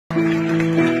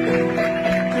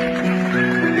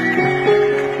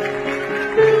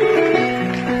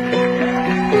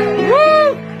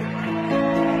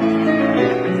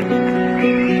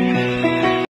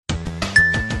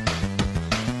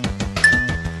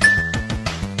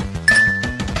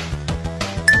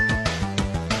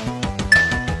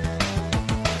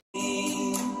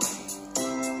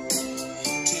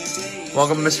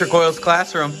Welcome to Mr. Coyle's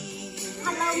classroom.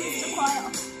 Hello, Mr.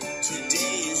 Coyle.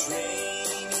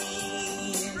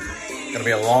 Gonna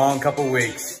be a long couple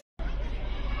weeks.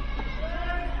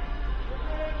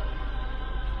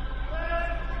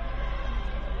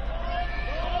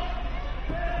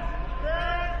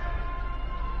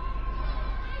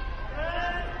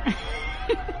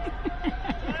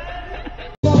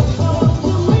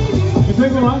 Ci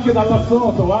seguono anche dalla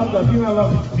sotto, guarda, fino alla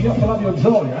via Flavio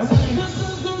Gioia. Più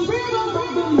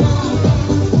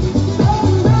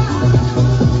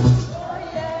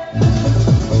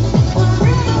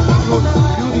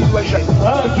di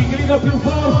 200. Chi grida più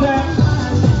forte?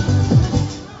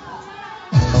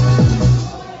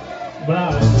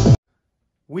 Bravo.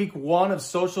 Week 1 of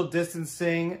social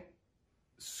distancing,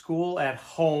 school at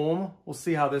home. We'll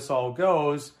see how this all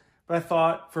goes. But I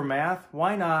thought for math,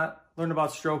 why not learn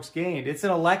about strokes gained? It's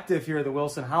an elective here at the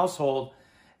Wilson household,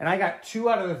 and I got 2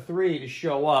 out of the 3 to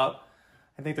show up.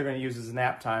 I think they're going to use this as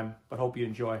nap time, but hope you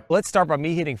enjoy. Let's start by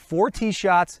me hitting 4 tee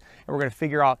shots, and we're going to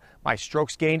figure out my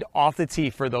strokes gained off the tee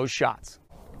for those shots.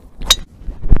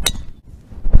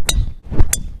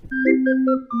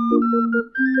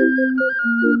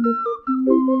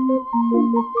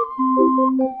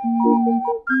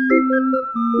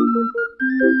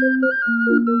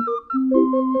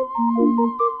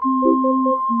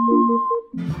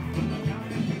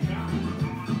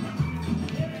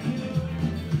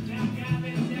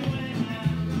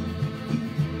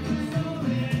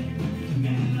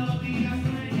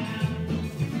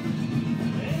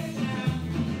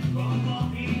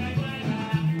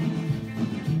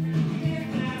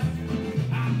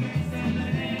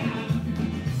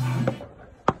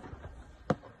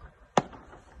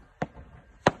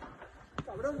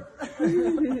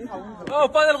 Oh,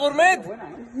 Padre Gourmet!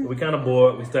 We kind of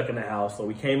bored, we stuck in the house, so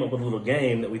we came up with a little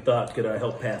game that we thought could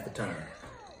help pass the time.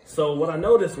 So what I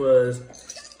noticed was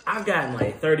I've gotten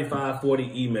like 35, 40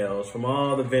 emails from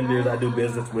all the vendors I do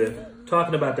business with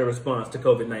talking about their response to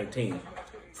COVID-19.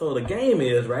 So the game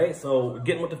is, right, so we're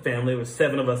getting with the family, there's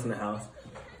 7 of us in the house.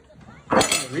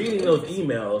 I'm reading those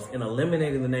emails and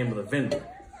eliminating the name of the vendor.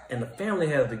 And the family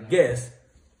has to guess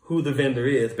who the vendor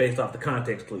is based off the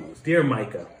context clues. Dear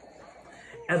Micah,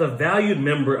 as a valued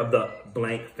member of the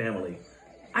blank family,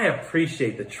 I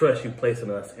appreciate the trust you place in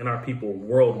us and our people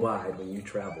worldwide when you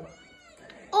travel.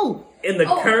 In the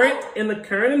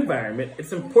current environment,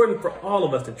 it's important for all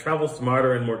of us to travel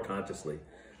smarter and more consciously.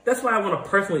 That's why I want to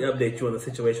personally update you on the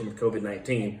situation with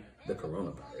COVID-19, the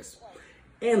coronavirus,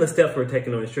 and the steps we're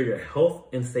taking to ensure your health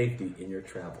and safety in your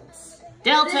travels.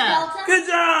 Delta. Good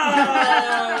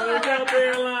job! Delta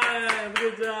Airlines!